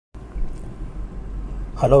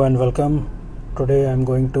Hello and welcome. Today I'm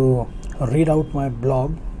going to read out my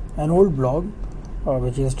blog, an old blog,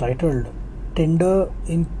 which is titled Tinder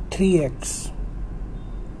in 3 Acts.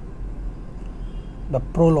 The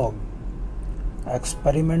prologue.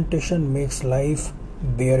 Experimentation makes life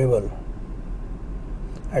bearable.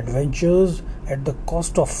 Adventures at the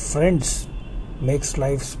cost of friends makes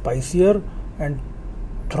life spicier and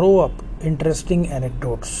throw up interesting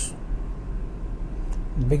anecdotes.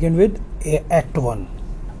 Begin with Act 1.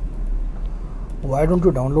 Why don't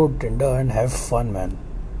you download Tinder and have fun, man?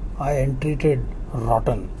 I entreated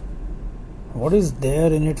rotten. What is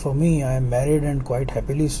there in it for me? I am married and quite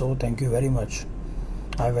happily so, thank you very much.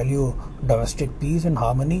 I value domestic peace and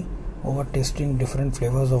harmony over tasting different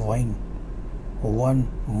flavors of wine. One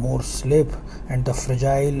more slip and the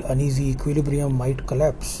fragile, uneasy equilibrium might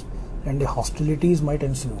collapse and the hostilities might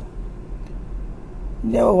ensue.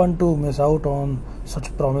 Never want to miss out on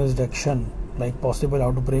such promised action like possible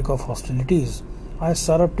outbreak of hostilities. I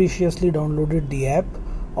surreptitiously downloaded the app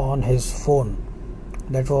on his phone.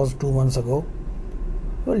 That was 2 months ago.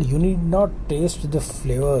 Well, you need not taste the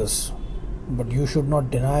flavors, but you should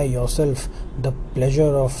not deny yourself the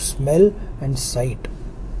pleasure of smell and sight.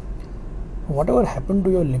 Whatever happened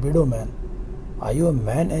to your libido, man? Are you a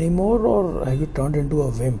man anymore or have you turned into a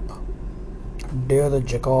wimp? Dare the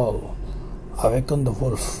jackal, awaken the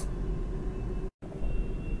wolf.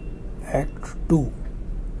 Act 2.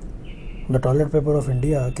 The Toilet Paper of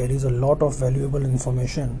India carries a lot of valuable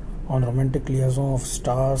information on romantic liaison of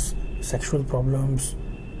stars, sexual problems,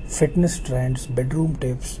 fitness trends, bedroom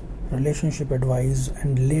tips, relationship advice,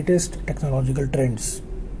 and latest technological trends.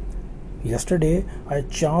 Yesterday, I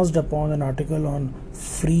chanced upon an article on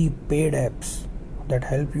free paid apps that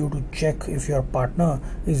help you to check if your partner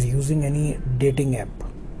is using any dating app.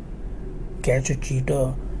 Catch a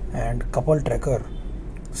Cheater and Couple Tracker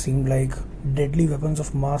seemed like deadly weapons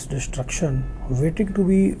of mass destruction waiting to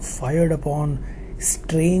be fired upon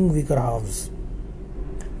straying weaker halves.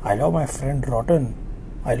 I love my friend Rotten.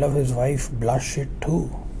 I love his wife Blush Shit too.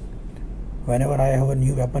 Whenever I have a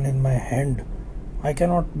new weapon in my hand, I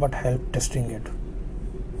cannot but help testing it.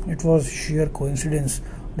 It was sheer coincidence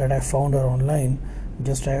that I found her online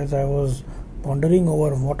just as I was pondering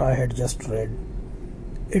over what I had just read.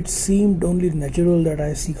 It seemed only natural that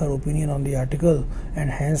I seek her opinion on the article and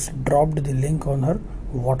hence dropped the link on her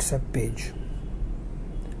WhatsApp page.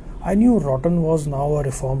 I knew Rotten was now a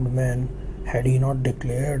reformed man. Had he not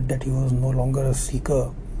declared that he was no longer a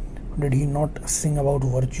seeker? Did he not sing about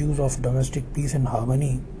virtues of domestic peace and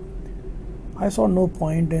harmony? I saw no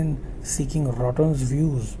point in seeking Rotten's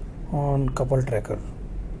views on Couple Tracker.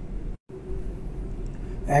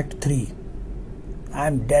 Act 3.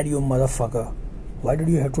 I'm dead, you motherfucker. Why did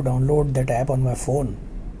you have to download that app on my phone?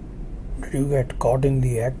 Did you get caught in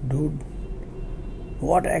the act, dude?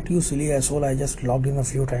 What act, you silly asshole? I just logged in a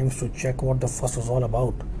few times to check what the fuss was all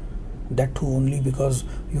about. That too only because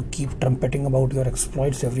you keep trumpeting about your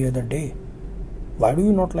exploits every other day. Why do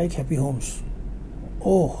you not like Happy Homes?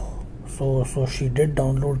 Oh, so she did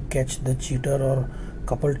download Catch the Cheater or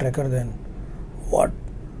Couple Tracker then. What?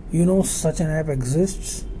 You know such an app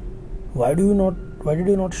exists? Why did you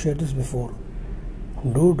not share this before?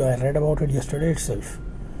 Dude, I read about it yesterday itself.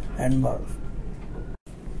 And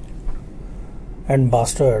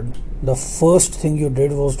bastard, the first thing you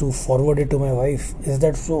did was to forward it to my wife. Is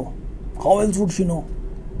that so? How else would she know?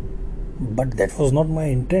 But that was not my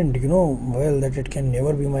intent, well, that it can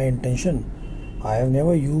never be my intention. I have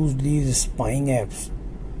never used these spying apps.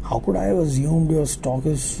 How could I have assumed your stock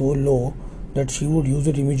is so low that she would use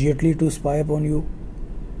it immediately to spy upon you?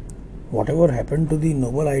 Whatever happened to the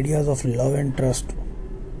noble ideas of love and trust?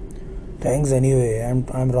 Thanks anyway,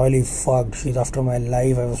 I'm royally fucked. She's after my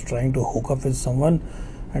life. I was trying to hook up with someone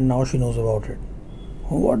and now she knows about it.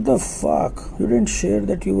 What the fuck? You didn't share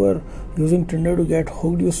that you were using Tinder to get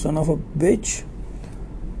hooked, you son of a bitch?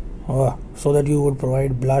 So that you would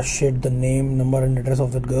provide Blush Shit the name, number and address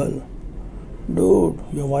of that girl. Dude,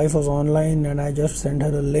 your wife was online and I just sent her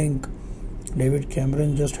a link. David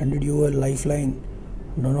Cameron just handed you a lifeline.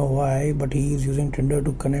 Don't know why, but he is using Tinder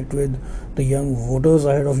to connect with the young voters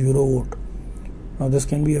ahead of Eurovote. Now this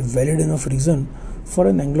can be a valid enough reason for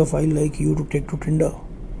an Anglophile like you to take to Tinder.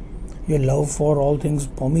 Your love for all things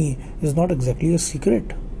pommy is not exactly a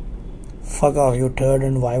secret. Fuck off, you turd,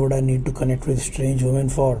 and why would I need to connect with strange women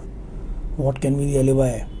for? What can be the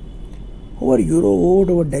alibi? Over Eurovote,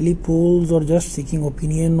 over Delhi polls, or just seeking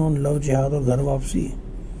opinion on love jihad or ghar wapsi?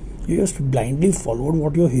 You just blindly followed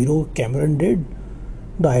what your hero Cameron did.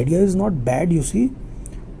 The idea is not bad, you see.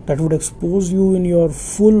 That would expose you in your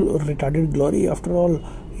full retarded glory. After all,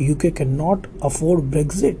 UK cannot afford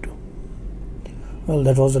Brexit. Well,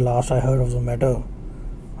 that was the last I heard of the matter.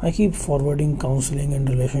 I keep forwarding counseling and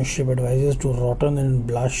relationship advices to Rotten and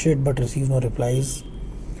Blashit but receive no replies.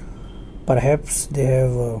 Perhaps they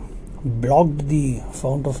have blocked the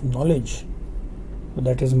fount of knowledge.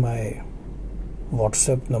 That is my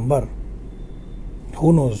WhatsApp number.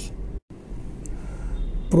 Who knows?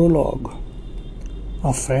 Prologue.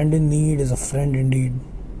 A friend in need is a friend indeed.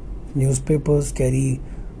 Newspapers carry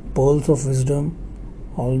pearls of wisdom,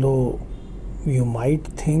 although you might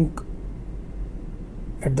think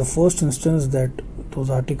at the first instance that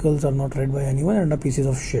those articles are not read by anyone and are pieces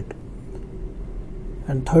of shit.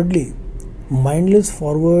 And thirdly, mindless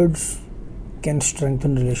forwards can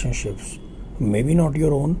strengthen relationships. Maybe not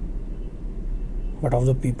your own, but of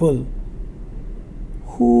the people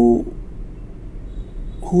whose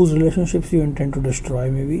relationships you intend to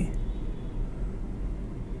destroy, maybe.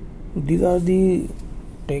 These are the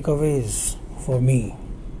takeaways for me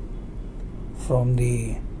from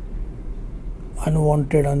the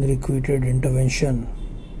unwanted, unrequited intervention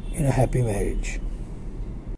in a happy marriage.